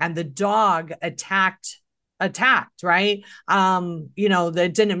 And the dog attacked, right? They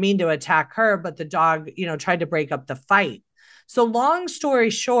didn't mean to attack her, but the dog, tried to break up the fight. So long story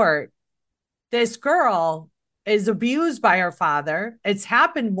short, this girl is abused by her father. It's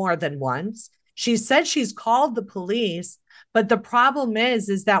happened more than once. She said she's called the police, but the problem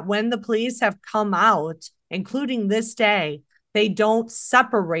is that when the police have come out, including this day, they don't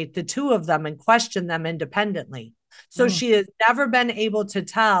separate the two of them and question them independently. So she has never been able to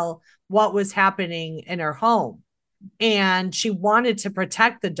tell what was happening in her home. And she wanted to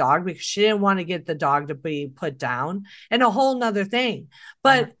protect the dog because she didn't want to get the dog to be put down, and a whole nother thing.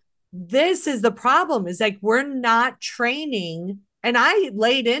 But this is the problem, is like, we're not training. And I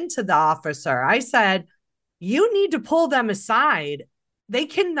laid into the officer. I said, you need to pull them aside. They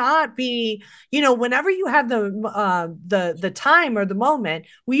cannot be, whenever you have the time or the moment,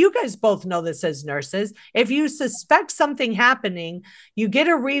 well, you guys both know this as nurses. If you suspect something happening, you get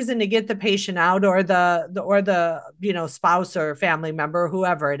a reason to get the patient out, or the spouse or family member,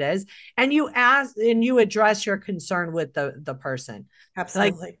 whoever it is, and you ask and you address your concern with the person.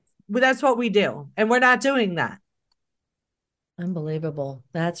 Absolutely. That's what we do, and we're not doing that. Unbelievable.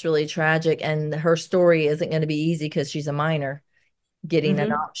 That's really tragic. And her story isn't going to be easy because she's a minor getting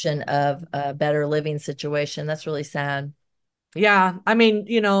an option of a better living situation. That's really sad. Yeah. I mean,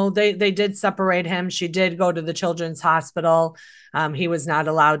 they did separate him. She did go to the children's hospital. He was not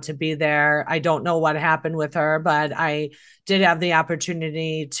allowed to be there. I don't know what happened with her, but I did have the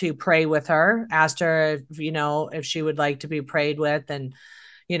opportunity to pray with her, asked her, if she would like to be prayed with, and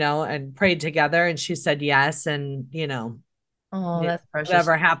prayed together. And she said yes. And, oh, that's precious.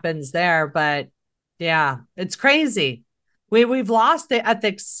 Whatever happens there. But yeah, it's crazy. We've lost the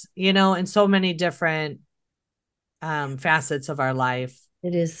ethics, in so many different facets of our life.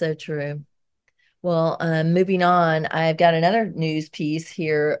 It is so true. Well, moving on, I've got another news piece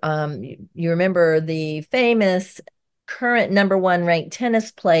here. You remember the famous current number one ranked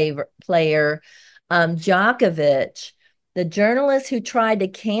tennis player, Djokovic. The journalist who tried to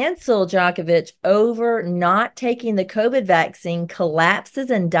cancel Djokovic over not taking the COVID vaccine collapses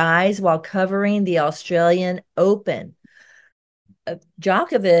and dies while covering the Australian Open.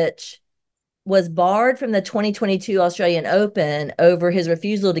 Djokovic was barred from the 2022 Australian Open over his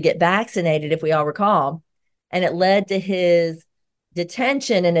refusal to get vaccinated, if we all recall, and it led to his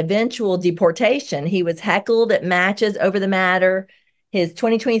detention and eventual deportation. He was heckled at matches over the matter. His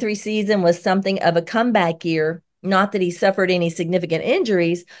 2023 season was something of a comeback year, not that he suffered any significant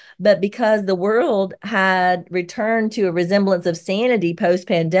injuries, but because the world had returned to a resemblance of sanity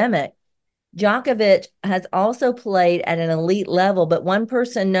post-pandemic. Djokovic has also played at an elite level, but one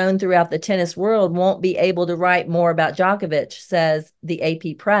person known throughout the tennis world won't be able to write more about Djokovic, says the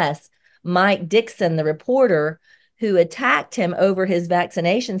AP Press. Mike Dixon, the reporter who attacked him over his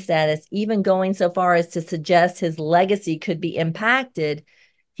vaccination status, even going so far as to suggest his legacy could be impacted,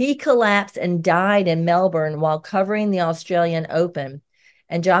 he collapsed and died in Melbourne while covering the Australian Open.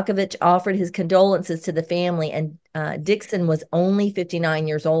 And Djokovic offered his condolences to the family, and Dixon was only 59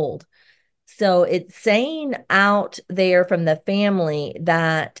 years old. So it's saying out there from the family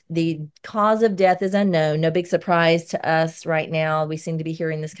that the cause of death is unknown. No big surprise to us right now. We seem to be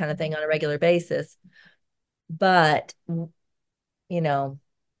hearing this kind of thing on a regular basis. But,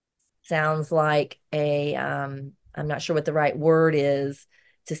 sounds like I'm not sure what the right word is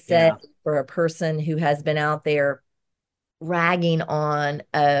to say for a person who has been out there ragging on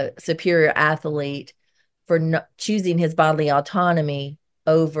a superior athlete for choosing his bodily autonomy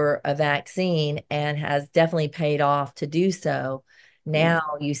over a vaccine, and has definitely paid off to do so. Now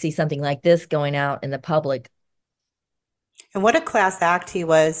you see something like this going out in the public. And what a class act he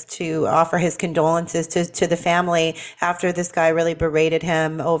was to offer his condolences to the family after this guy really berated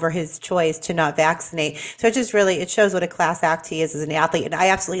him over his choice to not vaccinate. So it shows what a class act he is as an athlete. And I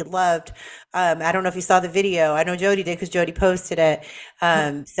absolutely loved, I don't know if you saw the video. I know Jody did because Jody posted it.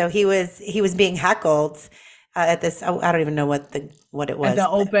 So he was being heckled at this. I don't even know what it was. At the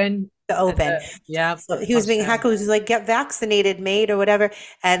Open. Yeah. So he was being heckled. He was like, get vaccinated, mate, or whatever.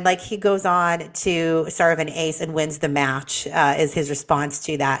 And like, he goes on to serve an ace and wins the match, is his response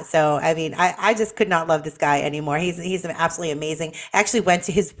to that. So, I mean, I just could not love this guy anymore. He's absolutely amazing. I actually went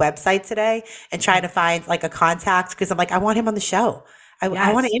to his website today and tried to find like a contact, because I'm like, I want him on the show.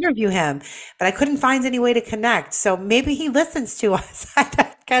 I want to interview him, but I couldn't find any way to connect. So maybe he listens to us.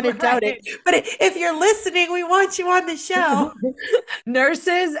 I kind of doubt it. But if you're listening, we want you on the show.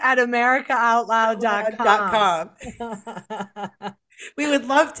 Nurses at AmericaOutloud.com. We would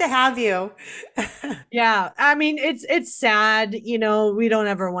love to have you. Yeah. I mean, it's sad, we don't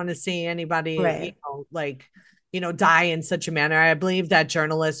ever want to see anybody, die in such a manner. I believe that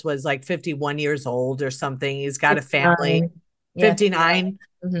journalist was like 51 years old or something. He's got a family. 59.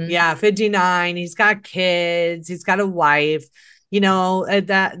 Mm-hmm. Yeah, 59. He's got kids. He's got a wife.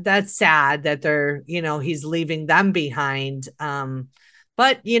 That's sad that they're, he's leaving them behind.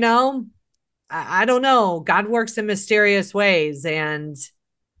 But I don't know. God works in mysterious ways, and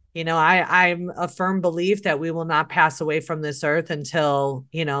I'm a firm belief that we will not pass away from this earth until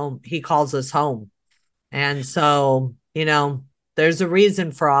he calls us home. And so there's a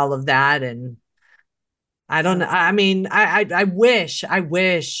reason for all of that, and I don't know. I mean, I wish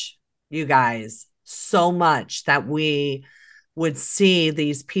you guys so much that we would see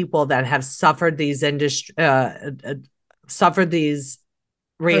these people that have suffered these reactions.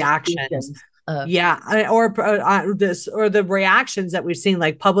 Or the reactions that we've seen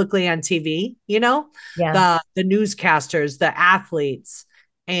like publicly on TV, the newscasters, the athletes,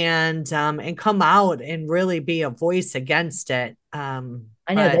 and come out and really be a voice against it.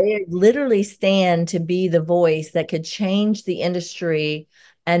 I know they literally stand to be the voice that could change the industry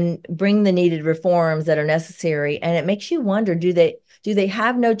and bring the needed reforms that are necessary. And it makes you wonder, do they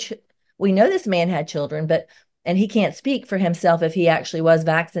have we know this man had children, and he can't speak for himself if he actually was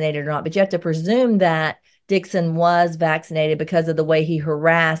vaccinated or not, but you have to presume that Dixon was vaccinated because of the way he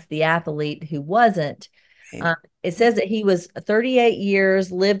harassed the athlete who wasn't. It says that he was 38 years,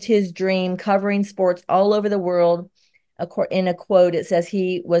 lived his dream, covering sports all over the world. In a quote, it says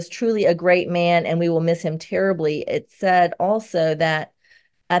he was truly a great man and we will miss him terribly. It said also that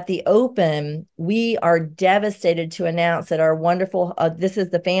at the Open, we are devastated to announce that our wonderful, this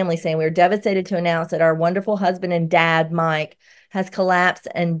is the family saying, we're devastated to announce that our wonderful husband and dad, Mike, has collapsed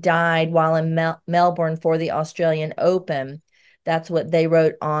and died while in Melbourne for the Australian Open. That's what they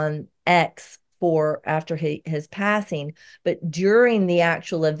wrote on X after his passing. But during the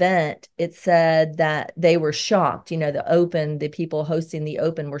actual event, it said that they were shocked. The people hosting the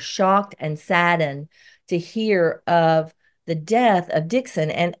Open were shocked and saddened to hear of the death of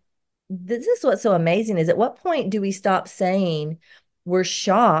Dixon. And this is what's so amazing, is at what point do we stop saying we're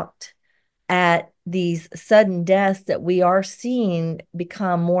shocked at these sudden deaths that we are seeing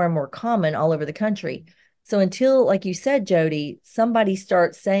become more and more common all over the country? So until, like you said, Jody, somebody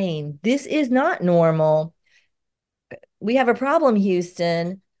starts saying this is not normal, we have a problem,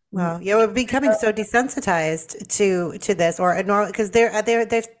 Houston. Well, yeah, we're becoming so desensitized to this, because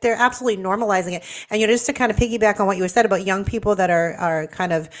they're absolutely normalizing it. And just to kind of piggyback on what you said about young people that are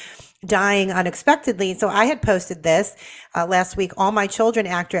kind of dying unexpectedly. So I had posted this last week. All My Children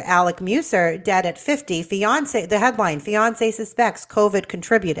actor Alec Musser dead at 50. The headline: fiance suspects COVID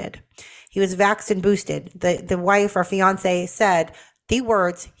contributed. He was vaxxed and boosted. The wife or fiance said the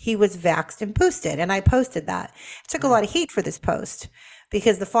words, he was vaxxed and boosted. And I posted that. It took a lot of heat for this post,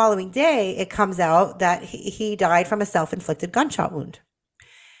 because the following day it comes out that he died from a self-inflicted gunshot wound.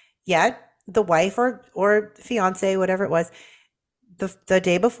 Yet the wife or fiance, whatever it was, the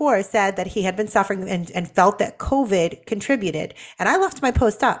day before said that he had been suffering and felt that COVID contributed. And I left my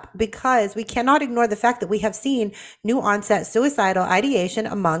post up because we cannot ignore the fact that we have seen new onset suicidal ideation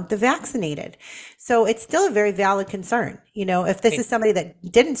among the vaccinated. So it's still a very valid concern. If this is somebody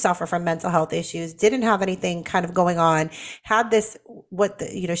that didn't suffer from mental health issues, didn't have anything kind of going on, had this,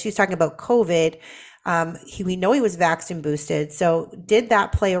 she's talking about COVID. We know he was vaccine boosted. So did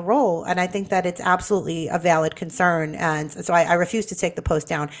that play a role? And I think that it's absolutely a valid concern. And so I refused to take the post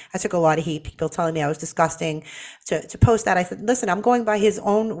down. I took a lot of heat, people telling me I was disgusting to post that. I said, listen, I'm going by his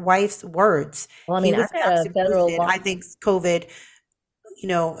own wife's words. Well, I mean, he was I've got a vaccine federal boosted. law. I think COVID,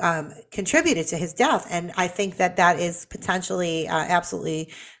 contributed to his death. And I think that is potentially,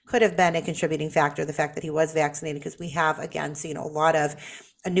 absolutely could have been a contributing factor, the fact that he was vaccinated, because we have, again, seen a lot of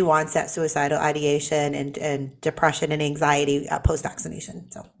a new onset suicidal ideation and depression and anxiety post-vaccination.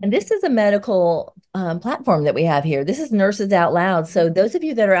 And this is a medical platform that we have here. This is Nurses Out Loud. So those of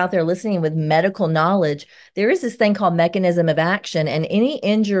you that are out there listening with medical knowledge, there is this thing called mechanism of action, and any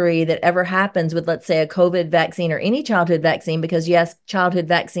injury that ever happens with, let's say, a COVID vaccine or any childhood vaccine, because yes, childhood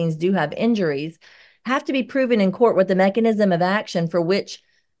vaccines do have injuries, have to be proven in court with the mechanism of action for which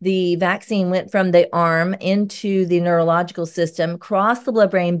the vaccine went from the arm into the neurological system, crossed the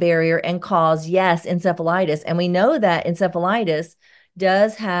blood-brain barrier, and caused, yes, encephalitis. And we know that encephalitis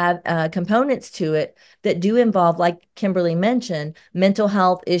does have components to it that do involve, like Kimberly mentioned, mental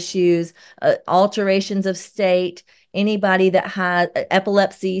health issues, alterations of state, anybody that has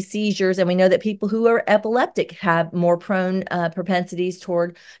epilepsy, seizures. And we know that people who are epileptic have more prone propensities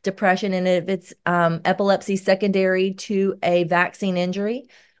toward depression. And if it's epilepsy secondary to a vaccine injury,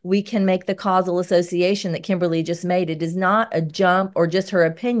 we can make the causal association that Kimberly just made. It is not a jump or just her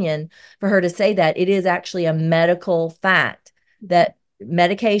opinion for her to say that. It is actually a medical fact that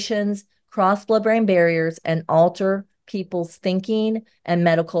medications cross blood-brain barriers and alter people's thinking and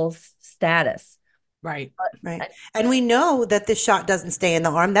medical status. Right. And we know that this shot doesn't stay in the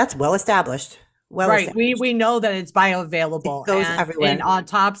arm. That's well established. Right. We know that it's bioavailable. It goes everywhere. In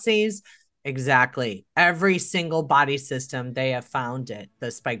autopsies, exactly. Every single body system, they have found it,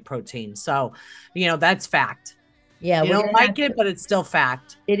 the spike protein. So, that's fact. Yeah, we don't like it, but it's still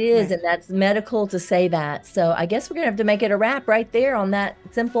fact. It is, right. And that's medical to say that. So I guess we're going to have to make it a wrap right there on that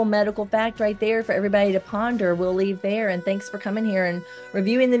simple medical fact right there for everybody to ponder. We'll leave there. And thanks for coming here and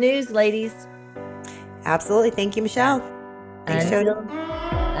reviewing the news, ladies. Absolutely. Thank you, Michelle. Thanks, Jody.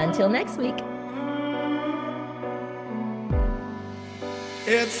 Until next week.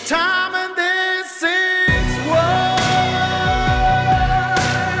 It's time and this is what